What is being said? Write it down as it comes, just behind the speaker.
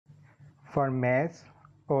For mass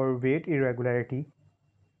or weight irregularity,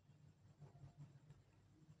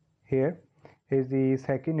 here is the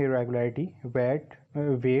second irregularity,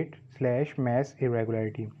 weight slash mass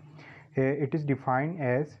irregularity. It is defined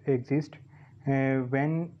as exist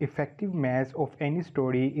when effective mass of any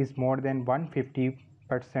story is more than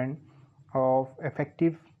 150% of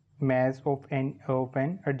effective mass of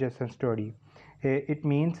an adjacent story. It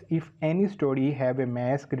means if any story have a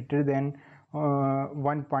mass greater than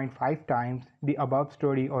 1.5 times the above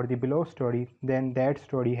story or the below story, then that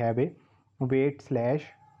story have a weight slash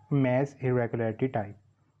mass irregularity type.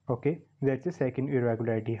 Okay, that's the second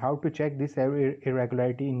irregularity. How to check this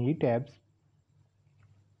irregularity in ETABS?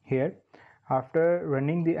 Here, after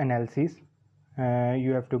running the analysis,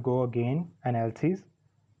 you have to go again, analysis,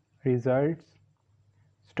 results,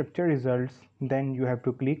 structure results, then you have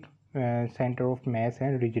to click center of mass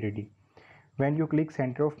and rigidity. When you click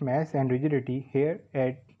center of mass and rigidity, here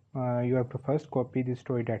you have to first copy the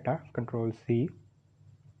story data, Control C.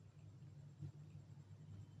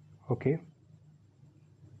 Okay,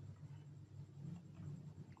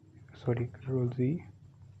 sorry, Control Z.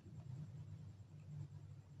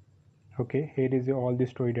 Okay, here is all the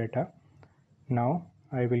story data. Now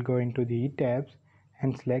I will go into the tabs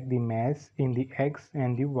and select the mass in the X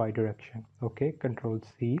and the Y direction. Okay, Control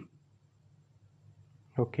C.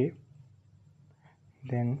 Okay,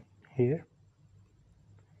 then here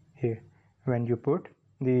when you put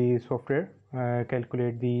the software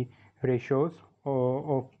calculate the ratios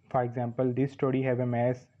of, for example, this story have a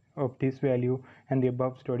mass of this value and the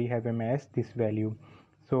above story have a mass this value,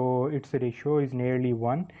 so its ratio is nearly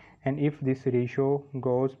 1, and if this ratio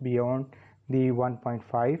goes beyond the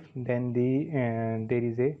 1.5, then there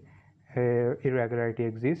is a irregularity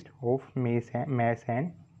exist of mass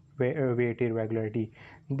and weight irregularity.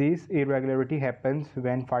 This irregularity happens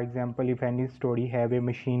when, for example, if any story have a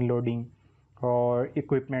machine loading or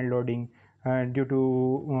equipment loading due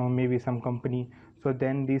to maybe some company, so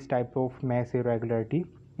then this type of mass irregularity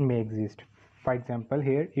may exist. For example,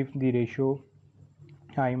 here if the ratio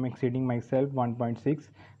I am exceeding myself 1.6,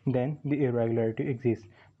 then the irregularity exists.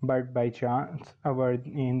 But by chance our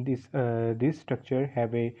in this structure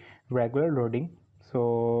have a regular loading,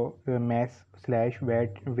 so mass slash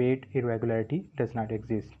weight irregularity does not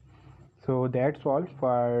exist. So that's all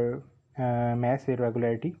for mass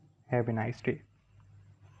irregularity. Have a nice day.